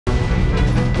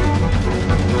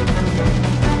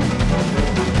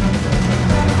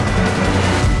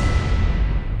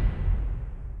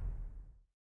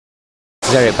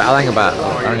Derek, but I think about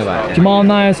it. Jamal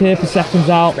Niaz here for Seconds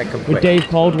Out with Dave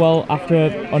Coldwell after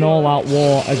an all-out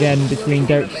war again between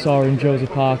Derek Chisora and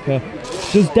Joseph Parker.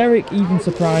 Does Derek even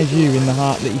surprise you in the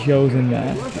heart that he shows in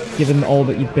there, given all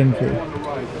that you've been through?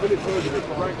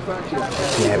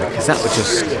 Yeah, because that was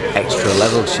just extra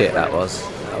level shit. That was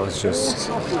just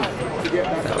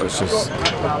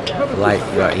like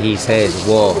what he says,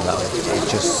 war. That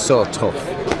was just so tough.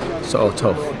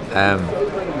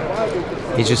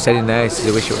 He just said in there, he says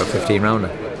he wish it were a 15 rounder.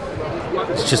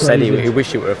 He just said he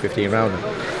wished it were a 15 rounder.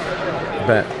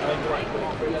 But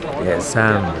yes,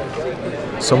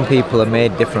 some people are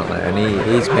made differently, and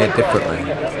he's made differently.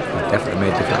 He's definitely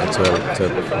made differently to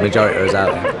the majority of us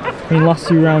out there. I mean, last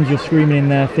 2 rounds you're screaming in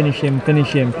there, finish him,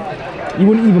 finish him. You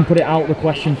wouldn't even put it out the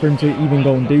question for him to even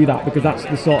go and do that, because that's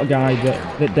the sort of guy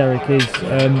that Derek is.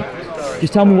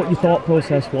 Just tell me what your thought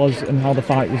process was and how the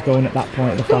fight was going at that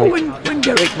point of the fight. When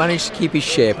Derek managed to keep his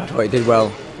shape, I thought he did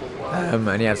well.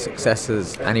 And he had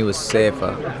successes and he was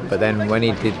safer. But then when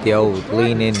he did the old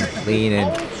lean in, you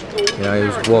know, he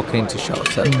was walking into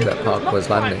shots that Parker was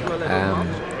landing.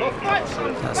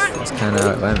 That's kind of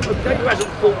how it went.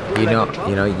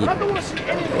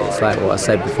 It's like what I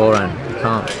said beforehand. You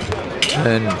can't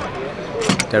turn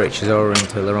Derek Chisora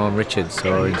into Lerone Richards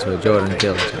or into a Jordan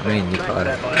Gill. Do you know what I mean? You've got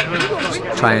to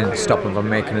just try and stop him from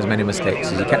making as many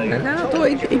mistakes as you can. And I thought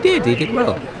he did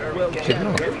well.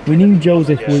 We knew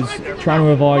Joseph was trying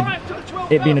to avoid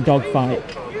it being a dogfight,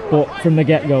 but from the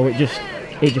get-go it just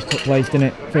took place,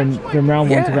 didn't it? From round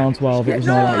 1 to round 12, it was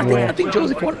all like war. I think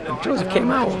Joseph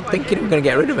came out thinking he was going to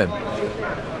get rid of him.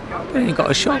 Then he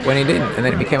got a shock when he didn't, and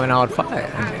then it became an hard fight.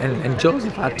 And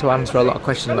Joseph had to answer a lot of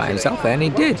questions about himself there, and he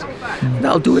did.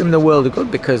 That'll do him the world of good,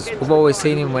 because we've always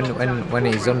seen him when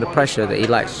he's under pressure that he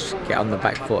likes to get on the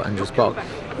back foot and just box.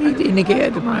 He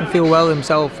negated him and feel well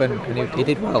himself, and he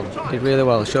did well. He did really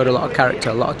well. Showed a lot of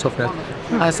character, a lot of toughness.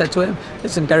 And I said to him,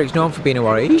 listen, Derek's known for being a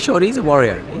warrior. He showed he's a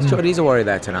warrior. He showed he's a warrior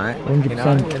there tonight. 100%. You know,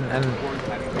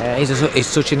 and he's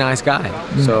such a nice guy.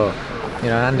 So, you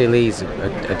know, Andy Lee's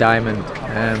a diamond.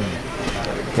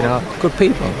 You know, good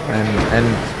people. And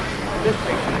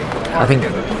I think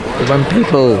when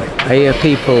I hear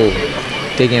people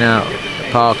digging out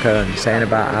Parker and saying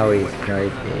about how he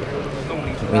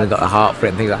really got a heart for it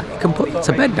and things like that, you can put it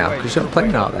to bed now because you're not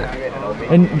playing out there.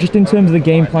 And just in terms of the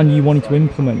game plan you wanted to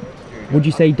implement, would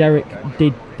you say Derek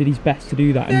did his best to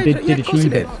do that and did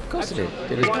achieve it? Of course he did.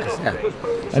 Did his best, yeah.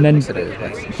 And then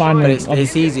finally, but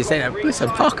it's easy saying, listen,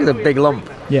 Parker's a big lump.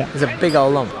 Yeah. He's a big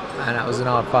old lump, and that was an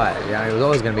hard fight. Yeah, it was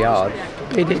always going to be hard.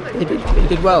 But he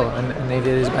did well, and he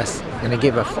did his best, and he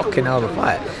gave a fucking hell of a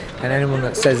fight. And anyone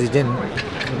that says he didn't,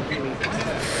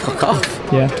 fuck off.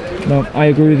 Yeah, no, I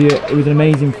agree with you. It was an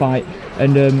amazing fight,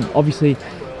 and obviously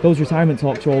those retirement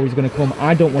talks are always going to come.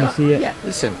 I don't want to see it. Yeah,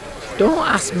 listen, don't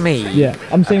ask me. Yeah,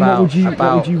 I'm saying what would you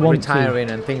want retiring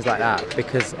and things like that,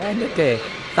 because at the end of the day,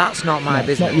 that's not my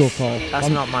business. It's not your call. That's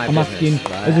not my business. I'm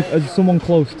asking, right? as someone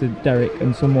close to Derek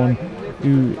and someone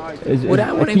who is would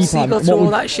I want him to go through all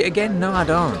that shit again? No, I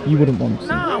don't. You wouldn't want to.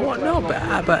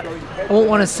 But I won't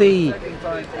want to see a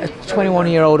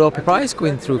 21-year-old Opie Price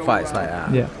going through fights like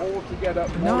that. Yeah.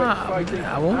 No,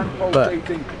 I won't. But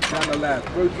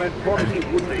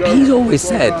he's always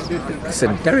said,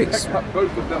 listen, Derek's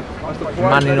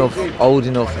man enough, old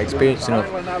enough, experienced enough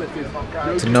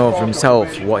to know for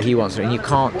himself what he wants to do. And you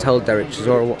can't tell Derek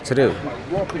Chisora what to do.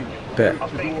 But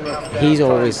he's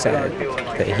always said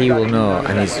that he will know,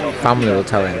 and his family will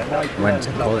tell him when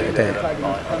to call it a day.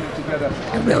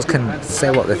 Nobody else can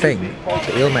say what they think, but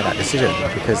he'll make that decision,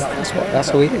 because that's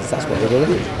who he is. That's what they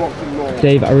believe.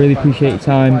 Dave, I really appreciate your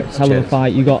time. It's a hell of a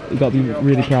fight. You got to be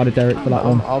really proud of Derek for that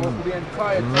one.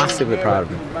 I'm massively proud of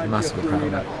him. Massively proud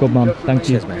of him. Good man. Thank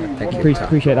you. Cheers, mate. Thank you.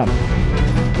 Appreciate that.